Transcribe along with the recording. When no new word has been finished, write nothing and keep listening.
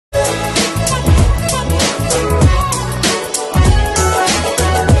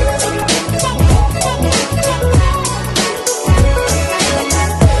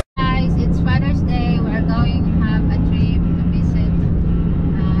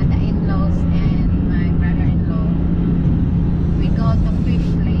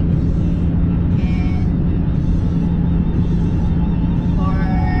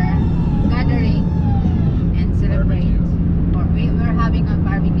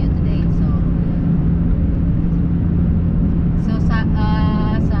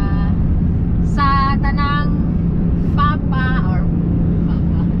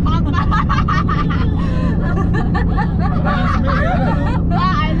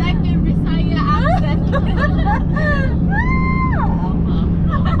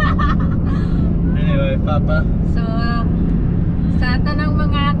Papa. So, sa tanang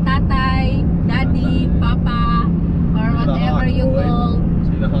mga tatay, daddy, papa, or whatever you call,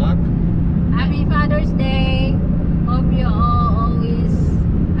 See the hawk? Happy Father's Day. Hope you all always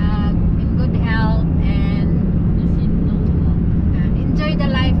in good health and enjoy the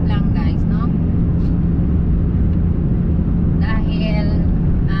life lang, guys, no? Dahil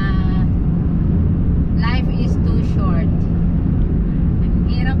life is too short. Ang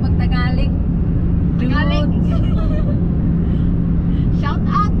hirap mag-Tagalog. Tagalog. Shout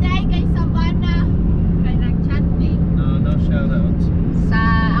out day kay Savannah. Kay nag-chat me. No shout outs. Sa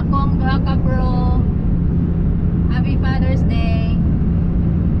akong duha ka bro, Happy Father's Day.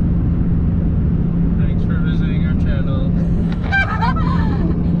 Thanks for visiting our channel.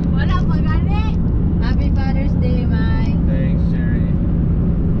 Wala pa gani. Happy Father's Day, Mai. Thanks, Jerry.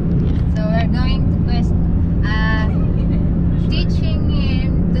 So we're going to teaching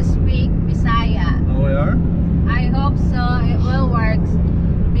him to speak Bisaya. Oh, we are? I hope so. It will work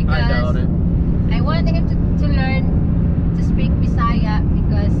because I doubt it. I want him to learn to speak Bisaya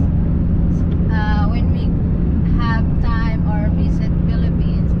because when we have time or visit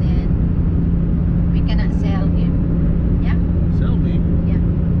Philippines, then we cannot sell him. Yeah? Sell me? Yeah.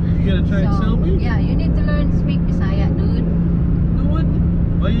 You gonna try and sell me? Yeah, you need to learn to speak Bisaya, dude. No one.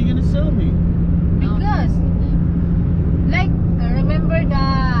 Why are you gonna sell me? Because, like, remember the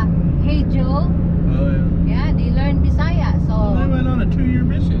Hey Joe? Oh, yeah. Yeah, they learn Bisaya. So, Well, they went on a 2-year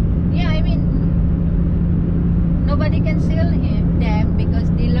mission. yeah, I mean, nobody can sell them because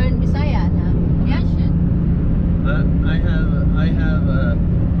they learn Bisaya now. Yeah. I have a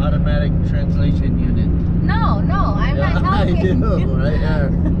automatic translation unit. No, I'm Yeah, not I helping. do, right here.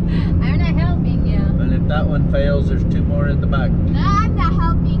 I'm not helping you. And if that one fails, there's 2 more in the back. No, I'm not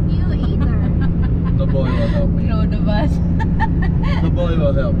helping you either. The boy will help me. Throw the bus. The boy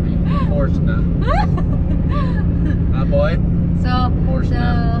will help me. Force na. Boy? So, Force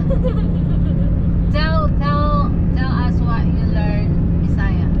na. tell us what you learned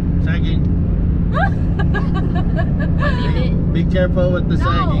Bisaya. Sagging. Be careful with the No.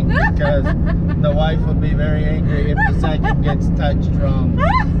 sagging because the wife will be very angry if the sagging gets touched wrong.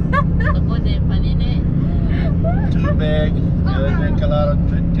 Too big. You drink a lot of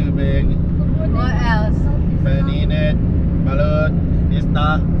too big. What else? Paninit. Balut.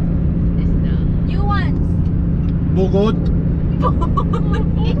 Ista. You want? Bugot.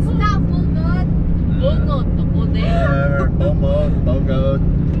 It's not bulldog. Whatever. Bomot. Bogot.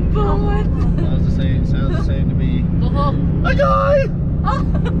 Sounds the same to me. Agoy!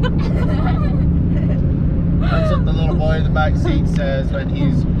 That's what the little boy in the back seat says when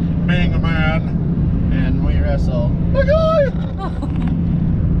he's being a man and we wrestle. Agoy!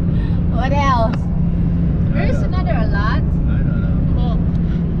 What else? There's another a lot. I don't know.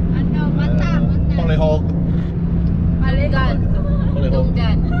 Ano? Mata. Polyhog. Dunggan. Polyhog.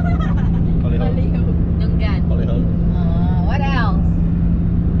 Dunggan. Polyhog. Dunggan. Polyhog. What else?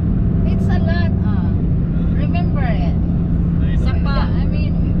 It's a lot. Remember it. Sapa. I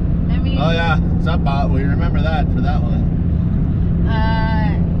mean. Oh yeah, Sapa. We remember that for that one.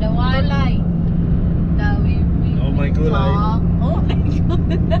 The one that we Oh my gulay. talk. Oh my god.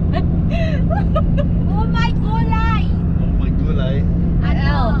 Oh my gulay. Oh my gulay. What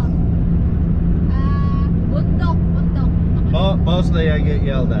else? Bundok. Mostly I get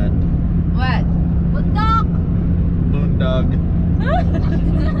yelled at. What? Bundok. Boondog.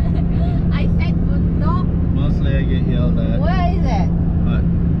 I said bundok. Mostly I get yelled at. What is it? But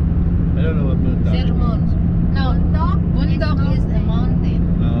I don't know what boondog Sermon. means. No. Bundok is a mountain.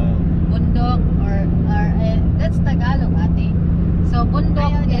 Oh. Bundok or that's Tagalog, ate. So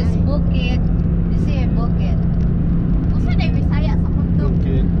bundok Ayaw, is ayaw. bukid. You see a bukid. Usa na Bisaya sa bundok.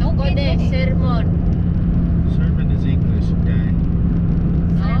 Bukid. Bukid is sermon. Sermon is English, guy.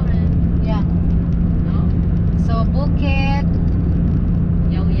 Seven. Yeah. So bukid.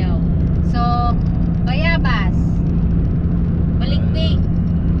 Yaw. So bayabas. Baligbing.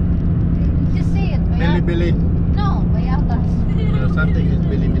 Just say it. Bili-bili. No, bayabas. Something is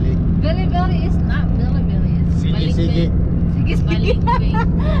bili-bili. Billy is not Billy. It's Sige. Sige.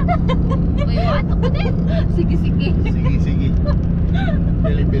 Wait, what? Ako din? Sige. Sige.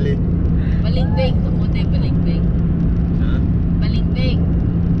 Bili-bili. Baligbing. Baligbing. Huh?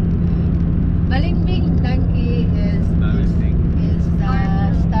 Baligbing donkey is Balisting.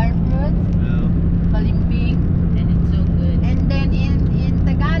 star fruit. No. Balimbing. And it's so good. And then in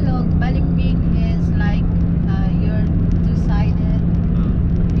Tagalog, balimbing is like you're two-sided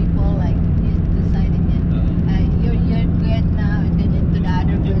people, like two-sided. You're good now, and then into the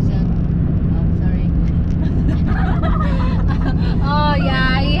other person. Oh, sorry. Oh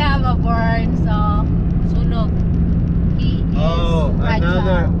yeah, I have a burn, so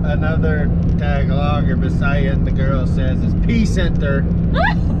another Tagalog or Bisayan the girl says is Peace Center.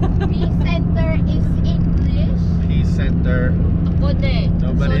 Peace Center is English. Peace Center. Ako de.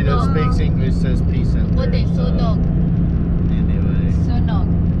 Nobody that speaks English says Peace Center. Ako de, so, sunog. Anyway. Sunog.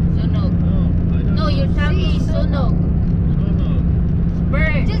 Sunog. Oh, I don't No, know. your tummy is sunog. Sunog.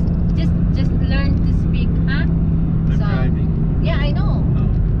 Bird. Just learn to speak, huh? I'm driving. Yeah, I know. Oh.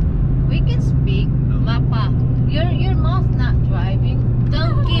 We can speak. No. Mapa. Your mouth not driving.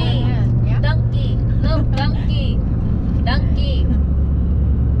 Donkey. Yeah. Donkey. No, donkey. Donkey.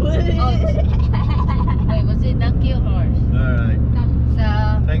 Oh. Wait, was it donkey or horse? Alright. So,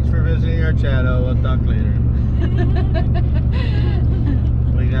 Thanks for visiting our channel. We'll talk later.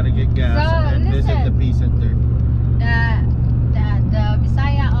 We gotta get gas So, and visit listen. the Peace Center. the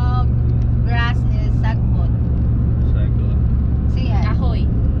Bisaya of grass is sagbot. Sagot. See it? Kahoy.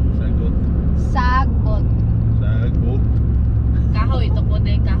 Sagot. Sagbot. Sagot. Kahoy. Toko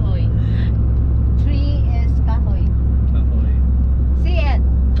de kahoy. Tree is kahoy. Kahoy. See it?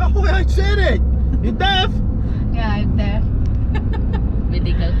 Kahoy, I said it! You deaf? Yeah, I'm there.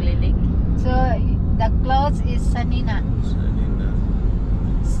 Medical clinic. So, the clothes is sanina. Sanina.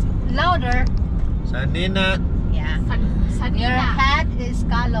 Louder. Sanina. Yeah. Your Sanina. hat is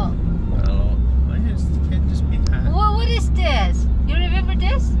kalo. Hello. Why can't just be hat? What is this? You remember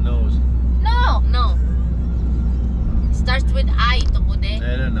this? Nose. No. No. Starts with I. Toko de.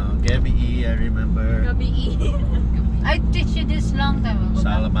 I don't know. Gabby E, I remember. Gabi. I teach you this long time ago.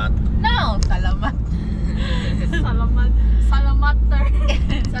 Salamat. No, salamat. Salamat. Salamater.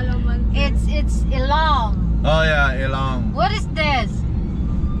 Salamater. It's ilong. Oh yeah, Ilong. What is this?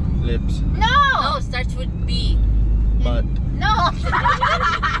 Lips. No, No. starts with B. Butt. No.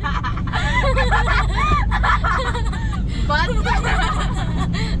 But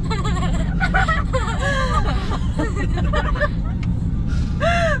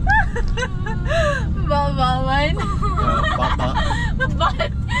Babawan. Papa.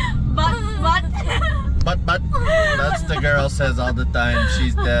 But. That's the girl says all the time.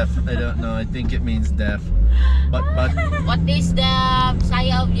 She's deaf. I don't know. I think it means deaf. But. what is the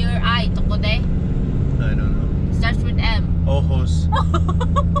Bisaya of your eye? Toko de. I don't know. Starts with M. Ojos.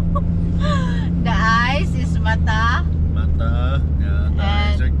 The eyes is mata. Mata. Yeah, the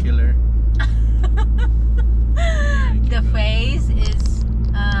eyes And- are killer. The face is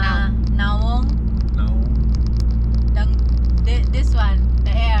naong. No. This one,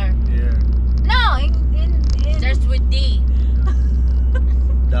 the air. Here. No, in Starts with D.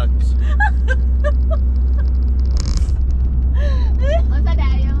 Ducks. Ang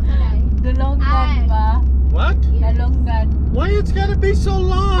saday, ang saday. Dalonggan ba? What? Dalonggan. Why it's gotta be so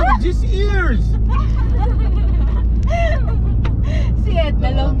long? Just ears. See it,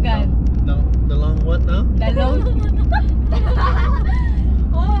 dalonggan. No. The long what now? Dalong.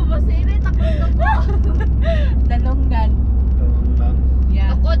 Oh, basirit ako ito. Dalonggan. The long tongue.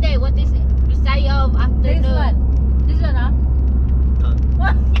 Yeah. Toko de, what is it? Bisaya of This afternoon. one. This one, huh?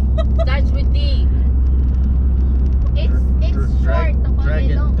 Starts with D. It's short. Toko de,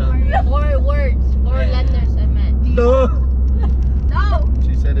 Dragon no. tongue. 4 words. 4 letters I meant. Duh. No.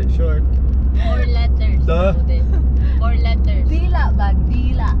 She said it short. 4 letters. Duh. Toko de. 4 letters. Dila ba?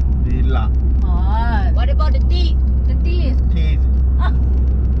 Dila. Dila. Ah. What about the T? The teeth. Teeth.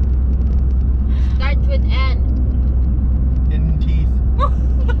 Starts with N. In teeth.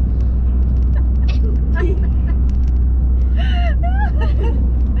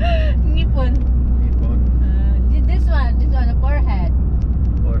 Nipon. Nippon. This one, the forehead.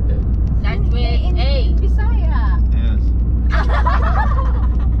 Forehead. Starts with In A. Bisaya. Yes.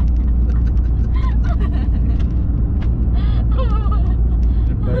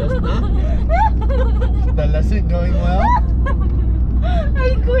 Embarrassed na? The lesson going well?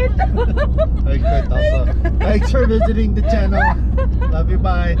 I quit. I quit also. Thanks for visiting the channel. Love you,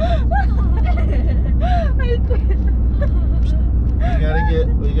 bye. I quit.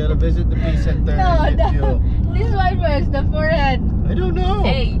 We gotta visit the Peace Center No, and get fuel. this one was the forehead. I don't know.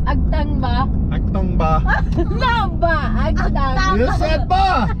 A. Agtang ba? Aktong ba? No ba? Agtang. You said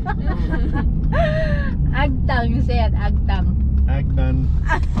ba? Agtang, you said agtang. Agdan.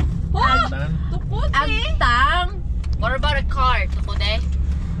 Agdan. Agtang. What about a car? Toko de.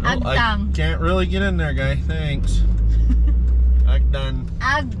 I Agtang. can't really get in there, guy. Thanks. Agdan.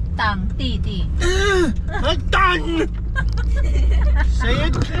 Agtang. T. Agdan! Say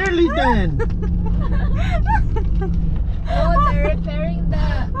it clearly then. Oh, they're repairing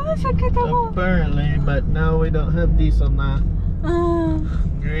the... Sakit Apparently, but now we don't have diesel now.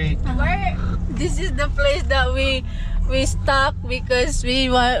 Great. Where? This is the place that we stop because we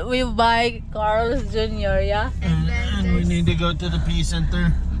buy Carl's Jr. Yeah. And we need to go to the Peace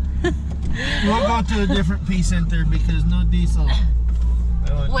Center. We'll go to a different P center because no diesel.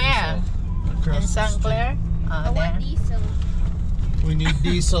 I want Where? diesel across In the St. street. Clair? I want diesel. We need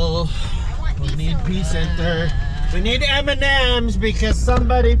diesel. I want We diesel. need P center. We need M&Ms because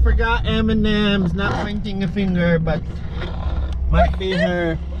somebody forgot M&Ms. Not pointing a finger, but might be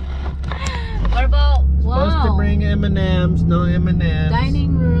her. What about Supposed to bring M&Ms, no M&Ms.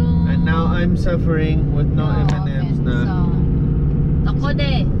 dining room? And now I'm suffering with no M&Ms na. So, ako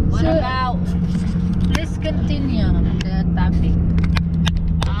de. What So- about? Please continue the topic.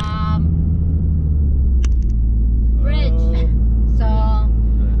 Bridge. So, I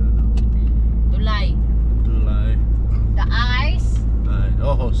don't know. tulay. Tulay. The eyes?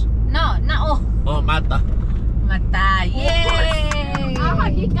 Ojos. No, na oh. Oh, mata. Mata. Yay!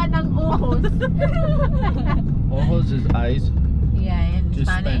 Hagi ka ng ohos. Ojos is eyes. Yeah, in Just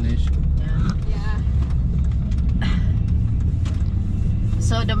Spanish. Spanish. Yeah. Yeah.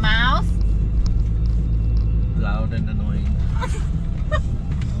 So the mouth? Loud and annoying.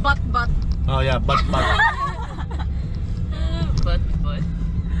 But. Oh yeah, but. But.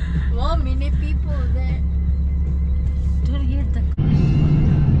 Wow, many people there. Don't hear the.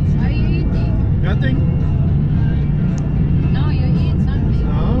 Are you eating? Nothing? No, you eat something.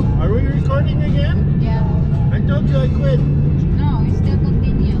 No? Are we recording again? Yeah. I told you I quit. No, we still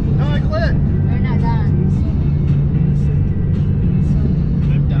continue. No, I quit. We're not done.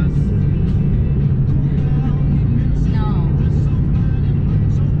 I'm done. No.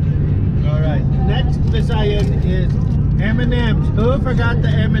 Alright, next Bisayan is M&M's. Who forgot the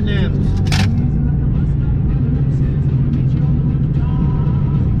M&M's?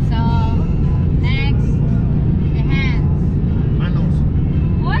 So next, the hands. Manos.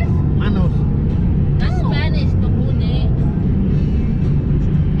 What? Manos. That's Spanish, kapune.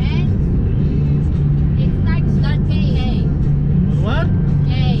 Hands. It starts with K. What? K.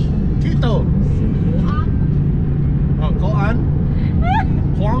 Tito. Oh, Koan?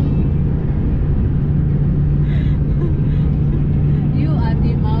 Kwang? You are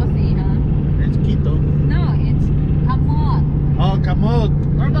the mouthy, huh? It's Quito. No, it's kamot. Oh, Kamod.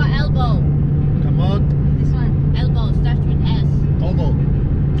 What about elbow? Kamod. This one. Elbow starts with S. Todo.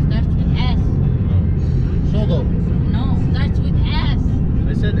 Starts with S. Solo. No, starts with S.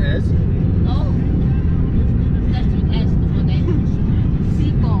 I said S. No. Starts with S. Okay.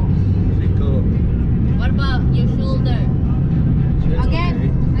 Siko. Cinco. What about your shoulder? It's Again.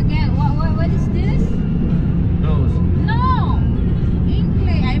 What is this? Okay. Nose. No.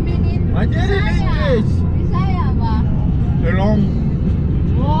 English. I mean in I did it in Bisaya. English. Bisaya ba? Long.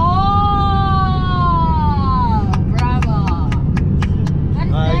 Oh, bravo. What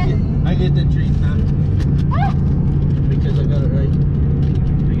is this? I get the treat now. Ah, Because I got it right. I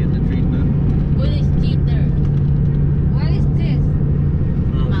get the treat now. Good is cheater. What is this?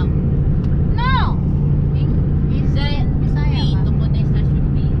 Mouth. No. Bisaya. Bisaya ba? Tupod starts with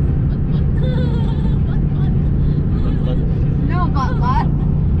B. What? But No, but what?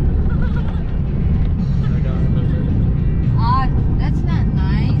 I got remember. Ah, that's not nice.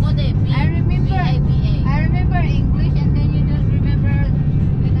 I remember English and then you don't remember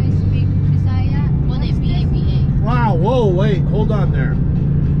when I speak Bisaya. What's this? Wow, whoa, wait, hold on there.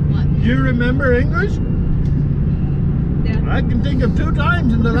 What? You remember English? Yeah. I can think of 2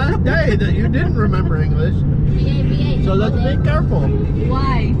 times in the last day that you didn't remember English. So let's be careful.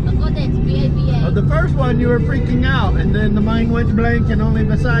 Why? The first one you were freaking out and then the mind went blank and only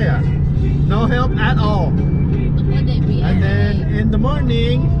Bisaya. No help at all. And then in the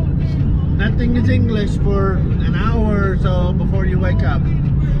morning, nothing is English for an hour or so before you wake up.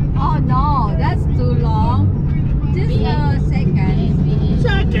 Oh no, that's too long. Just a second.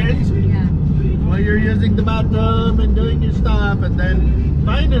 Seconds Yeah. while you're using the bathroom and doing your stuff, and then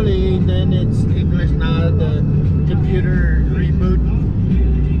finally, then it's English now. The computer reboot.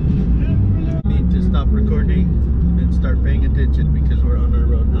 Need to stop recording and start paying attention because we're on our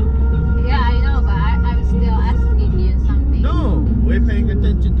road now. Yeah, I know, but I'm still asking you something. No, we're paying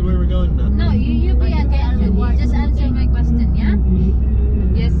attention to where we're going now. No, you pay attention. You just answer my question, yeah?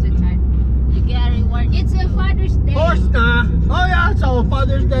 Yes, sweetheart. You get a reward. It's a Father's Day. Course na. Oh yeah, so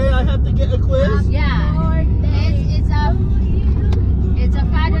Father's Day I have to get a quiz. Yeah. It's a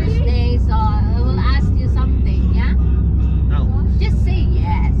Father's Day, so I will ask you something, yeah? No. Just say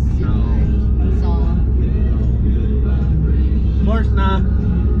yes. No. So, Course na.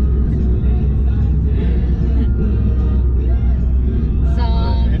 so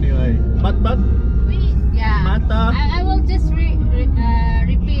Anyway, but yeah. Mata. I will just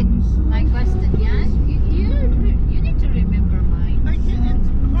repeat my question, yeah? You need to remember mine. It's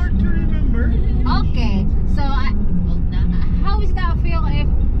hard to remember. Okay.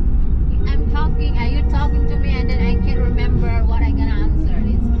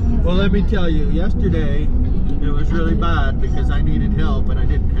 Well, let me tell you, yesterday it was really bad because I needed help and I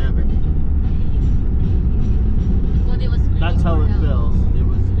didn't have it. That's how it feels. It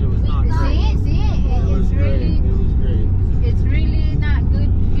was not great. See, It was it's great. really, It was great. it's really not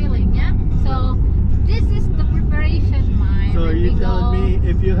good feeling, yeah. So this is the preparation, mine. So are you telling me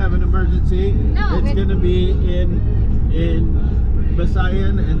if you have an emergency, No, it's it- gonna be in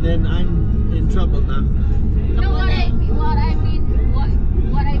Bisayan and then I'm in trouble now? No, what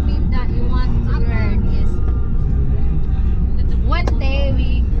I mean that you want to learn is one day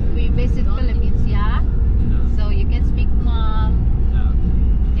we visit Philippines, yeah. So you can speak mom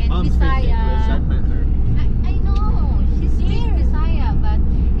and Mom speaks English. I Bisaya. met her. I know she speaks Bisaya, but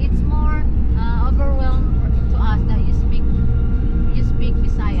it's more overwhelmed to us that you speak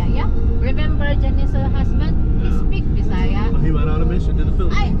Bisaya, yeah. Remember Janice's husband? He speak Bisaya. He went on a mission to the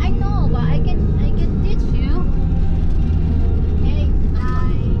Philippines. I know, but I can teach you. Hey,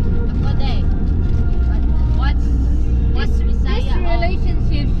 what's Bisaya? This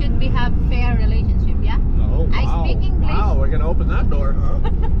relationship should be have fair relationship, yeah. Oh, wow. I speak English. Wow, we're gonna open that door, huh?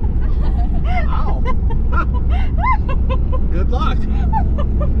 Wow. Good luck.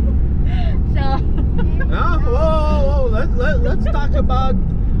 So Huh? Whoa. Let's talk about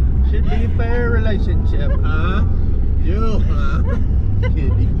should be fair relationship, huh? You, huh?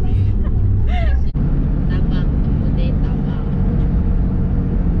 Kidding me.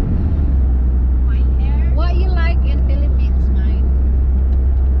 what you like in Philippines, mine?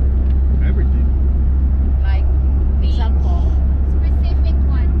 Everything. Like example. Specific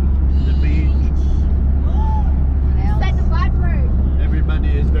one. The beach. What else? That's a bad word. Everybody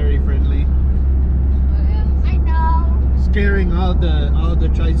is very friendly. What else? I know. Scaring all the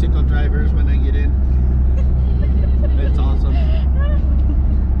tricycle drivers when I get in. It's awesome.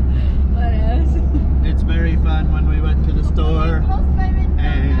 What else? It's very fun when we went to the store Close by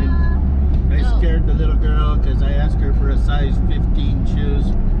and I No. scared the little girl because I asked her for a size 15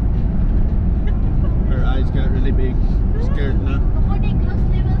 shoes. Her eyes got really big. Scared enough.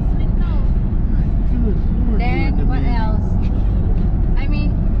 Then what else? I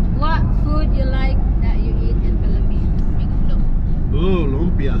mean, what food you like that you eat in Philippines? Ooh,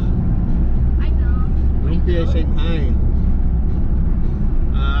 lumpia. I know. Lumpia Shanghai.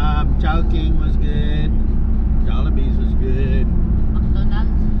 Chowking was good. Jollibee's was good.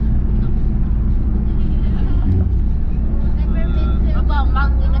 McDonald's? Never been to. About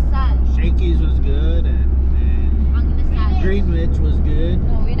Mang Inasal? Shakey's was good and Mang Inasal? Greenwich was good.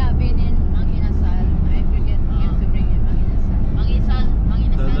 No, we not been in Mang Inasal. I forget again to bring in Mang Inasal. Mang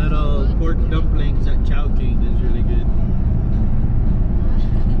The Inasal little pork dumplings at Chowking is really good.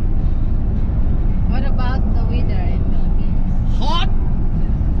 What about the weather in Philippines? Hot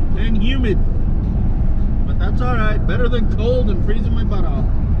and humid. But that's alright. Better than cold and freezing my butt off.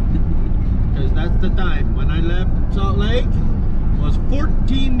 Because that's the time. When I left Salt Lake, it was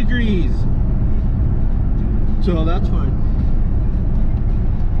 14 degrees. So that's fine.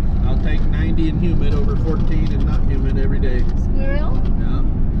 I'll take 90 and humid over 14 and not humid every day. Squirrel? Yeah.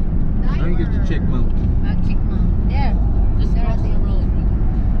 I think it's a chickmunk. Chickmunk. There. Just cross the road.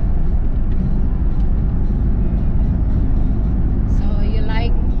 So you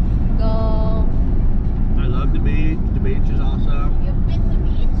like go? I love the beach. The beach is awesome. You've been to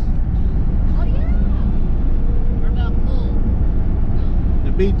beach? Oh yeah. What about pool?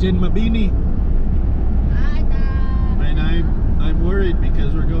 The beach in Mabini. And I'm worried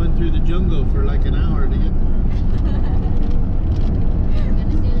because we're going through the jungle for like an hour to get there.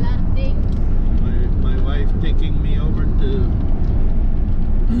 Gonna see a lot of things. My wife taking me over to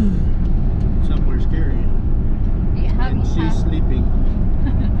somewhere scary. Have And you she's sleeping.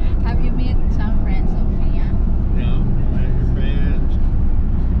 have you met some friends of Mia? Yeah, met your friends.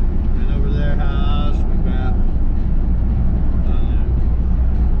 Went over to their house. We got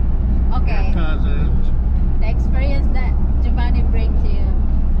Okay. cousins. The experience that Giovanni bring to you.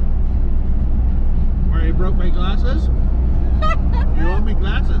 Where he broke my glasses? You owe me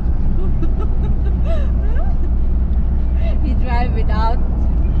glasses. He drive without.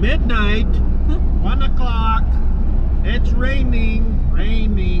 Midnight, 1 o'clock. It's raining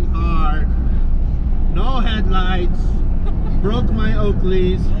hard. No headlights. Broke my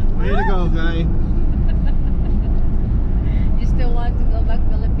Oakleys. Way to go, guy. You still want to go back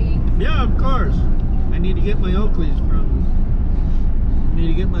Philippines? Yeah, of course. I need to get my Oakleys from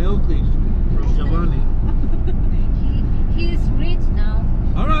Giovanni. He's rich now.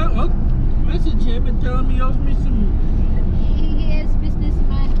 All right, well, message him and tell him he owes me some. He is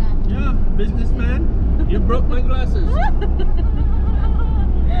businessman now. Yeah, businessman. You broke my glasses.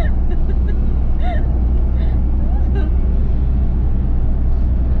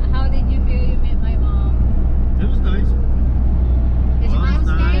 How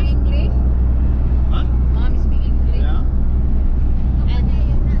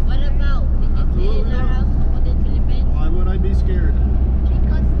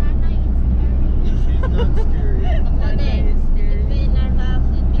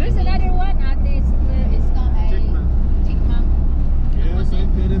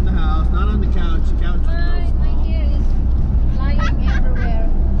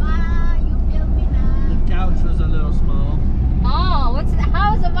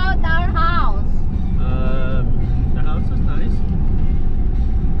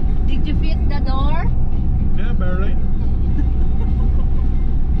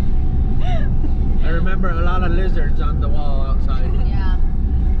remember a lot of lizards on the wall outside. Yeah.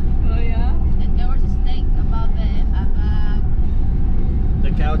 Oh yeah. And there was a snake above it.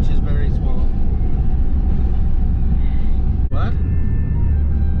 The couch is very small. What?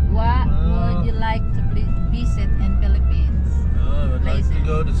 What would you like to visit in Philippines? Oh, I would like to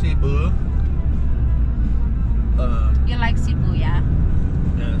go to Cebu. You like Cebu, yeah?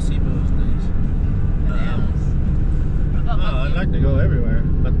 Yeah, Cebu is nice. What else? I'd like to go everywhere.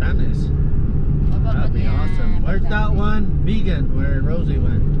 Batanes. That'd be awesome. Where's that one? Vegan, where Rosie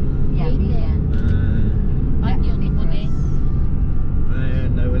went. Yeah, vegan. Baguio, Nicolas.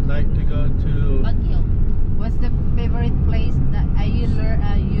 And I would like to go to... Baguio. What's the favorite place that you've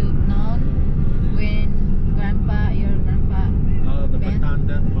known when your grandpa Oh, the Ben? Bataan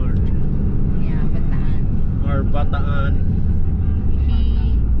Death March. Yeah, Bataan. Or Bataan.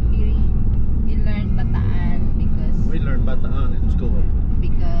 He learned Bataan We learned Bataan in school.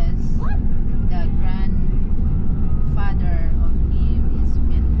 because the grandfather of him is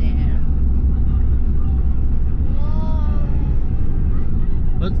been there.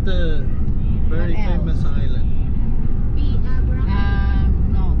 What's the very What else? famous island?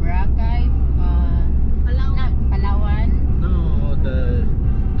 No, Boracay, Palawan, No, the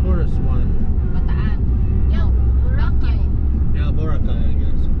tourist one. Bataan. Yeah, Boracay, I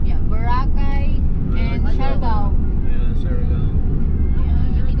guess. Yeah, Boracay and Siargao. Yeah, Surigao.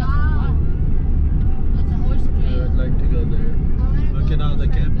 It's a horse I trail. would like to go there. Look at all the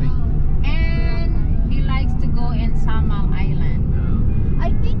camping. And he likes to go in Samal Island. Yeah.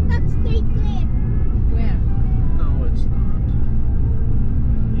 I think that's Takeland. Where? No, it's not.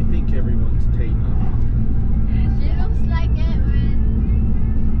 You think everyone's taken. She looks like it, man.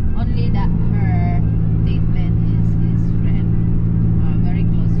 Only that her Dateland is his friend, a very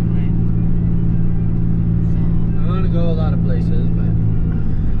close friend. So I want to go a lot of places, but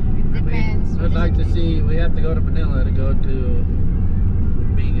it depends. I'd like to see. We have to go to Manila to go to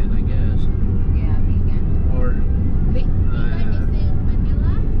vegan, I guess, Yeah, vegan. or Wait, Vegan is in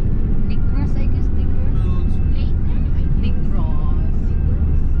Manila? Negros, I guess Negros. Later? Negros.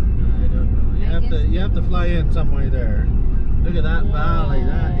 I don't know. You have to fly in somewhere there. Look at that valley.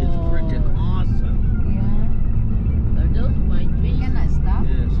 That is freaking awesome. Yeah. Are those pine We trees? cannot stop.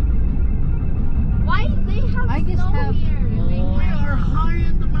 Yes. Why they have I just snow have- here? We are high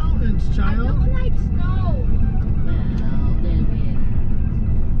in the mountains, I child. don't like snow.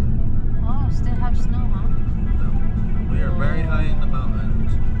 Oh, still have snow, huh? We are very high in the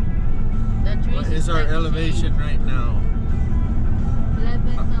mountains. The trees What is our elevation right now?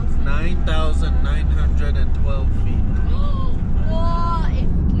 11,000. 9,912 feet. Whoa, if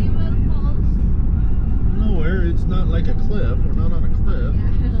Cleveland falls. Nowhere. It's not like a cliff. We're not on a cliff.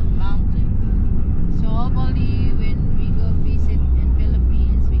 Mountain. So hopefully when we go visit in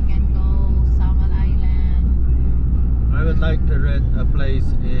Philippines, we can go Samal Island. I would like to rent a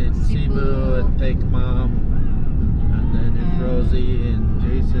place in Cebu. Cebu and take Mom. And then if Rosie and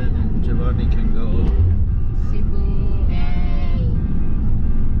Jason and Giovanni can go. Cebu and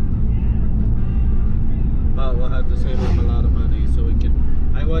But we'll have to save up a lot of money so we can.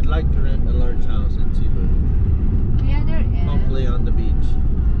 I would like to rent a large house in Cebu. yeah, there is. Hopefully on the beach.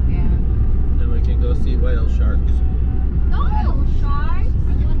 Yeah. Then we can go see whale sharks. No, sharks.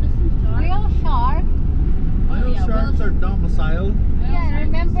 I want to see sharks. Whale shark. Whale yeah, sharks are domiciled. Yeah,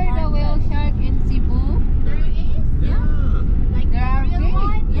 remember the whale shark in Cebu? There is? Yeah. Like There are the real big.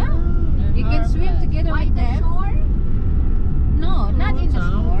 one? Yeah. You can swim together By with the them. shore? No, not in the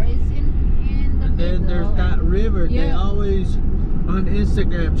Town. shore. It's in the And then there's middle. that river. They Yeah. always on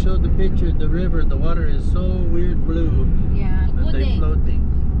Instagram show the picture of the river. The water is so weird blue Yeah. that they're floating.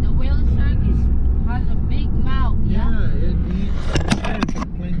 The whale shark has a big mouth. Yeah, it eats fish and But it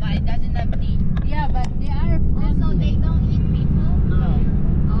plankton. doesn't have teeth. Yeah, but they are Also, they friendly. don't eat people? No.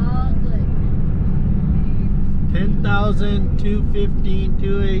 Oh, good. 10,000, 215,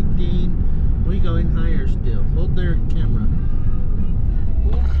 218. We going higher still. Hold their camera.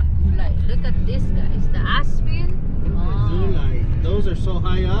 Like, look at this, guys. The Aspen. Zulai. Those are so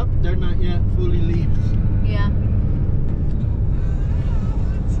high up, they're not yet fully leaves. Yeah.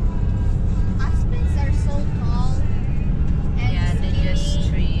 Aspens are so tall and Yeah, they're skinny. just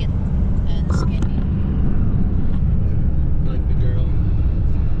straight and skinny. Like the girl.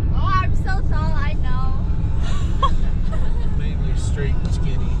 Oh, I'm so tall, I know. Mainly straight and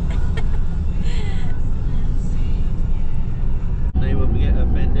skinny. They will get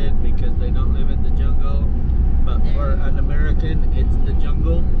offended because they don't live in the jungle. But for an American, it's the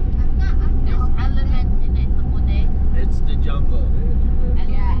jungle. There's elements in it, Abude. It's the jungle.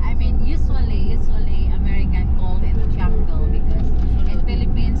 Yeah, I mean, usually American call it jungle because in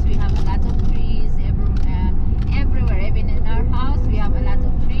Philippines we have a lot of trees everywhere.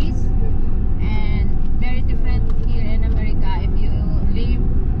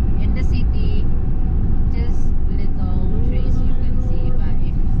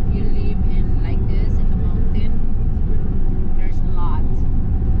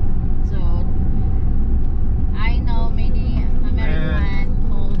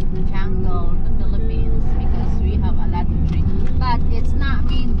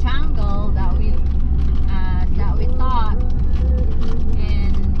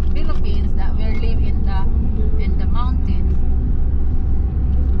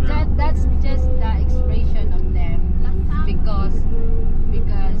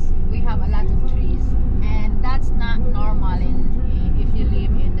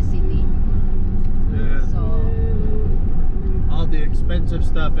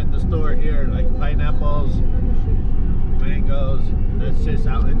 apples, mangoes. That's just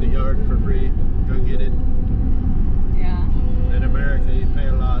out in the yard for free. Go get it. Yeah. In America, you pay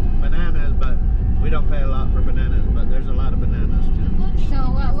a lot. Bananas, but we don't pay a lot for bananas. But there's a lot of bananas too. So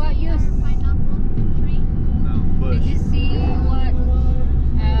what you Pineapple tree. No, bush. did you see what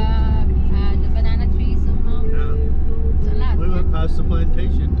the banana trees somehow? No. It's a lot. We went past the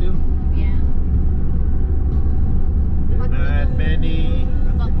plantation too. Yeah. And I had many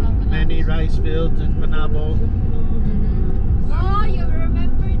rice fields in Panabo. Oh, you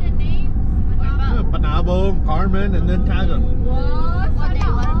remember the names? Panabo, Carmen, and then Taga. What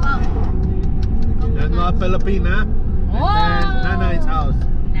about? And La Filipina. And Nanay's house.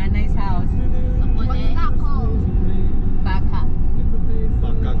 Nanay's house. What's that called? Baka.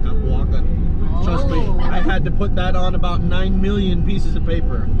 Bakakapuakan. Trust me, I had to put that on about 9 million pieces of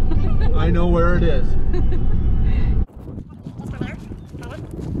paper. I know where it is.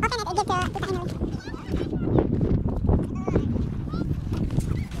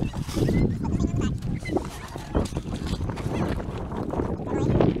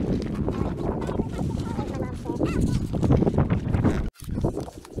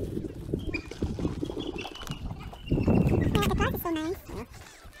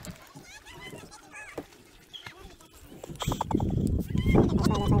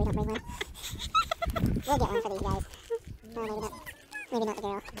 We'll get one for these guys. Or maybe not the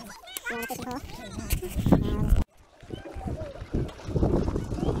girl. You want a fishing pole?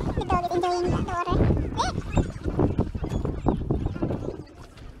 The dog is enjoying the water.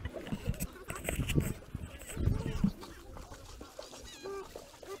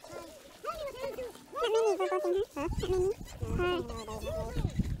 Not many for boating, huh? Not many.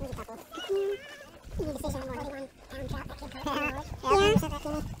 Maybe a couple. You need to fish on more than one pound trout that can come out. Yeah.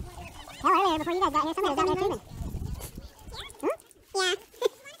 Hell, earlier before you guys got here, somebody was out there tubing. Huh? Yeah.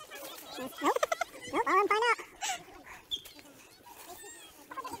 Nope. Nope, I'll let him find out.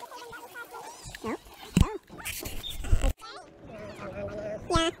 Nope. Oh.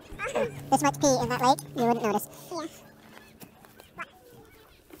 Yeah. This much pee in that lake, you wouldn't notice. Yeah.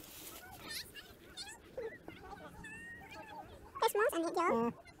 There's moss on it,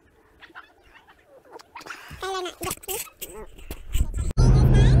 Joe. Tyler, not.